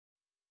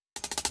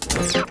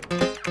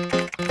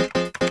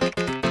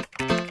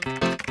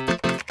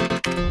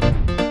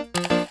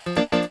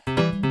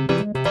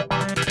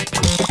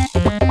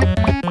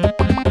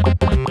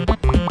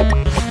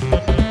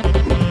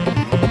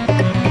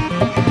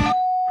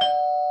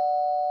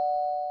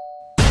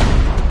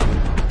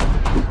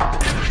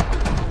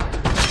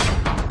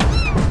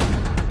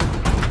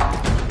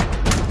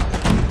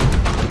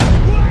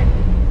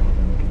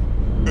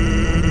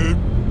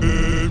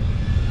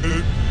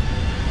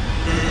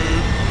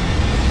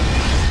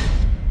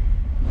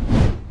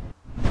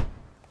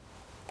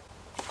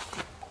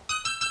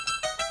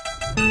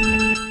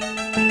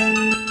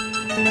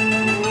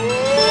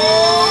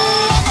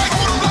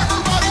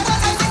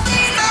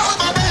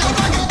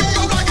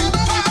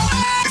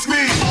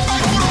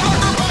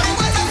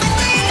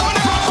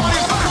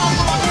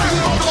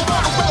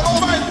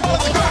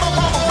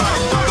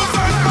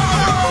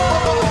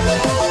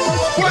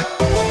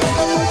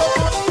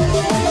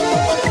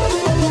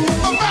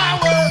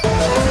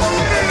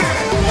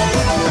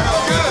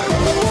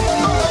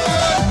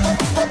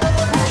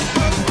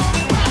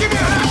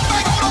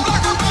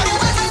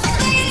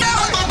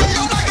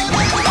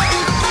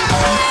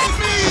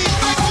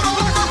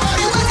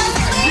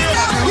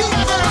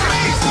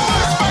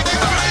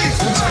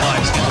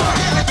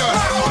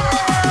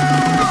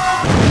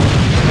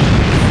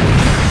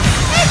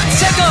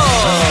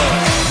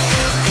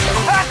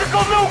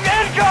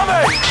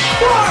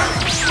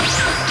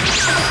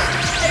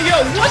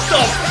What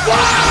the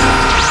fuck?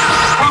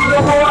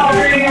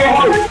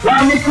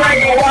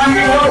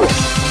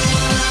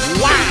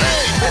 Wow!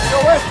 Yo,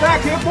 what's back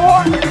here,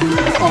 boy?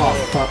 Oh,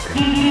 fuck.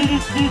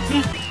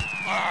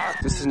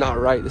 This is not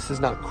right. This is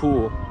not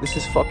cool. This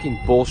is fucking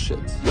bullshit.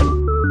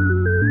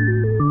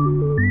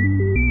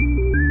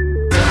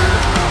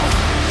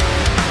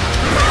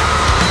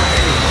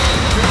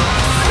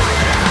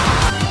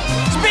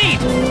 Speed!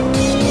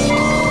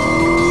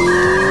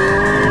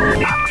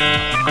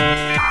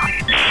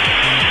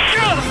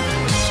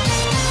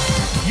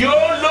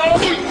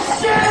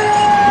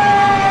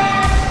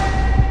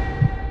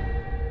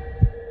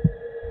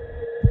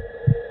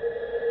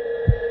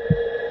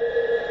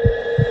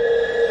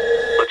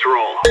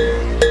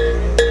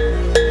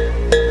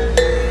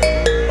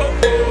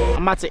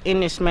 I'm about to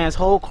end this man's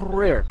whole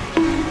career.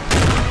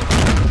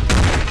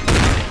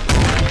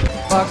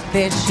 Fuck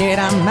this shit,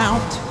 I'm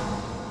out.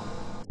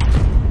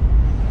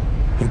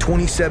 In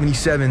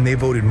 2077, they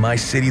voted my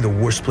city the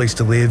worst place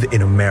to live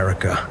in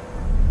America.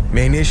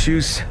 Main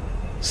issues,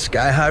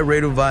 sky-high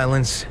rate of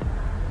violence,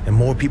 and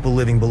more people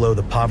living below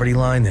the poverty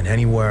line than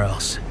anywhere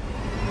else.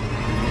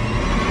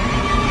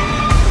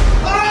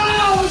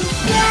 Oh,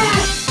 shit!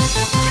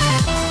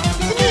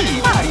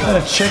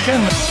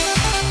 Chicken?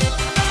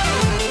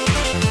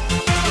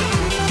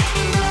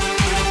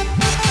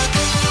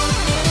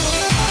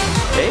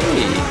 Hey,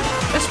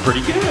 that's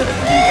pretty good.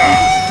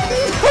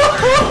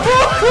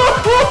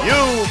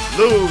 You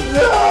lose.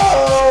 No!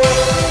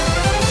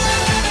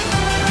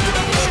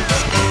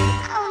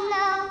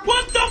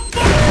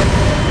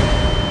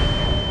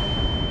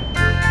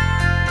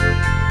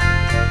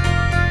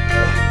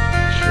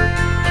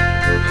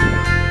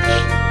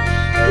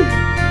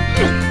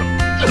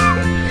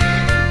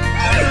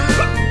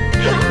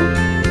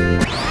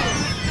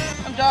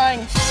 I'm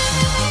dying.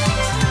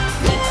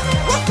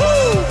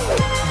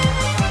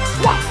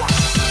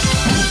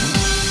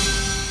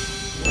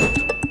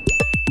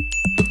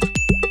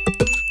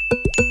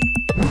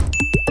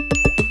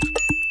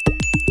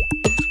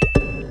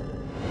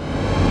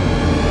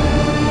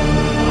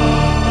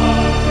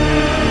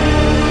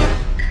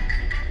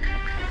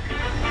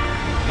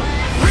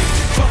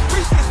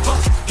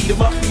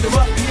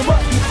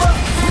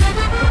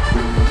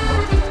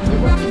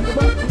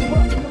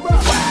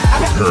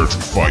 Prepare to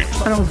fight.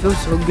 I don't feel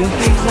so good.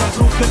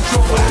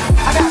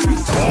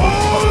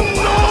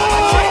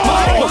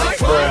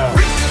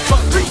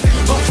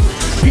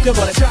 Peanut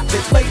butter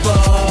chocolate flavor.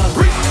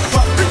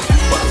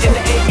 In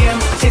the AM,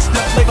 it's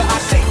the flavor I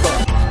savor.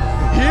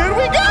 Here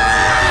we go!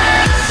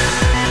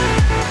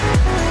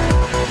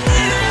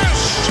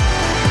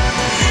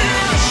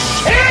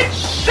 It's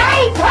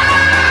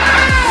showtime!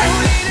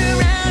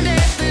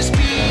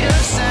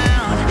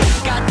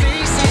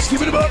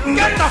 Give it up and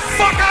get the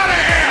fuck out of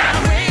here!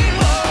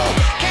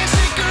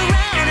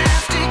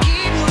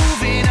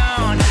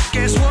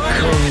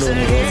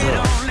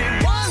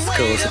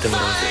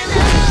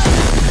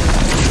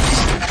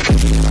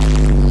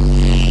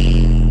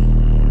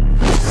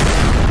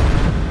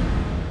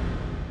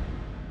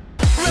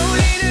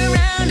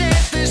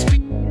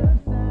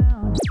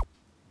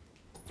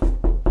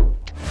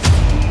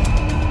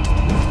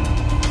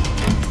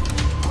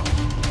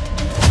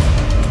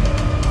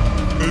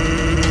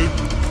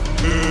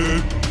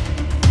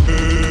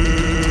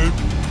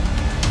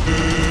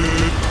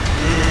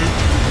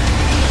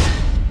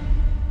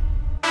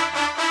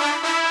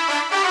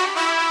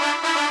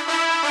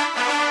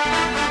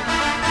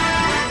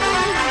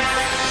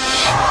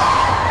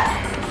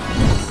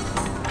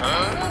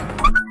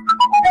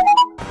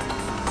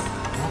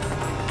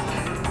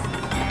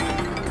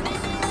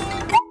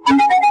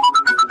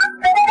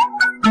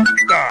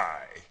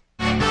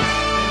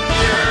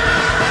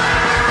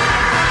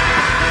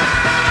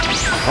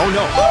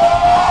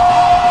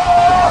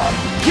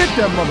 Shoot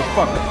that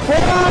motherfucker.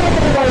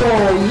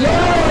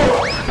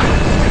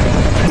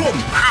 Whew,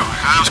 that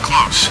was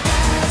close.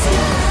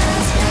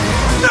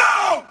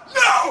 No!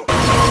 No!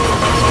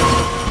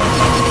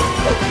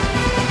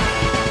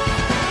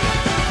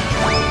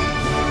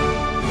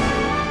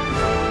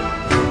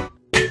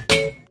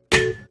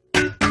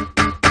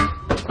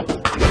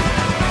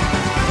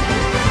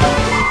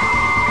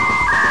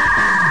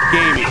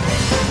 Gamey.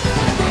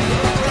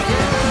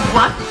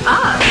 What's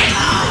up?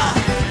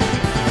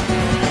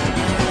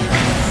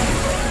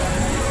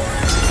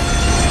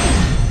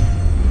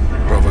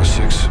 Bravo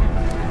 6,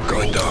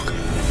 going dark.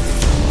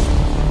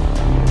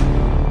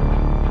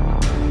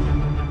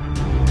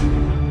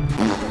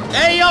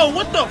 Hey, yo,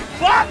 what the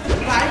fuck?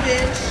 Bye,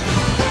 bitch.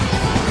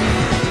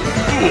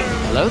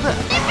 Hello there.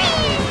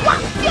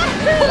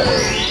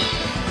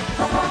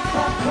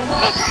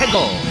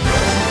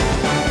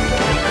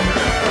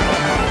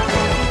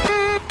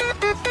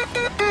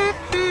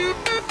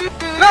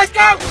 Let's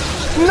go!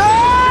 No!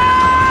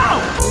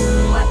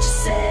 What you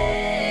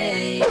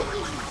say?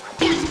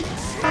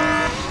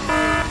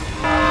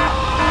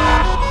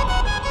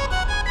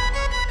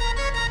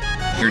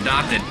 You're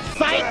adopted.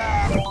 Fight!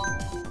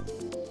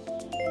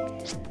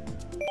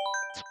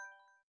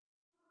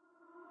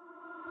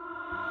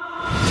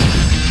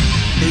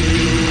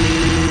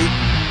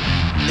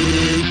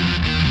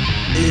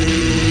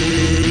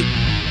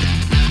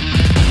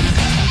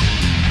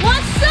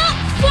 What's up,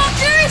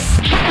 fuckers?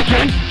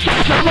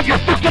 Shut up your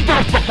fucking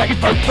mouth for a second,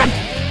 folks. I'm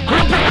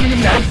grabbing him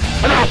now,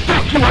 and I'll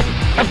fuck you up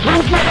and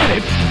close my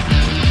head.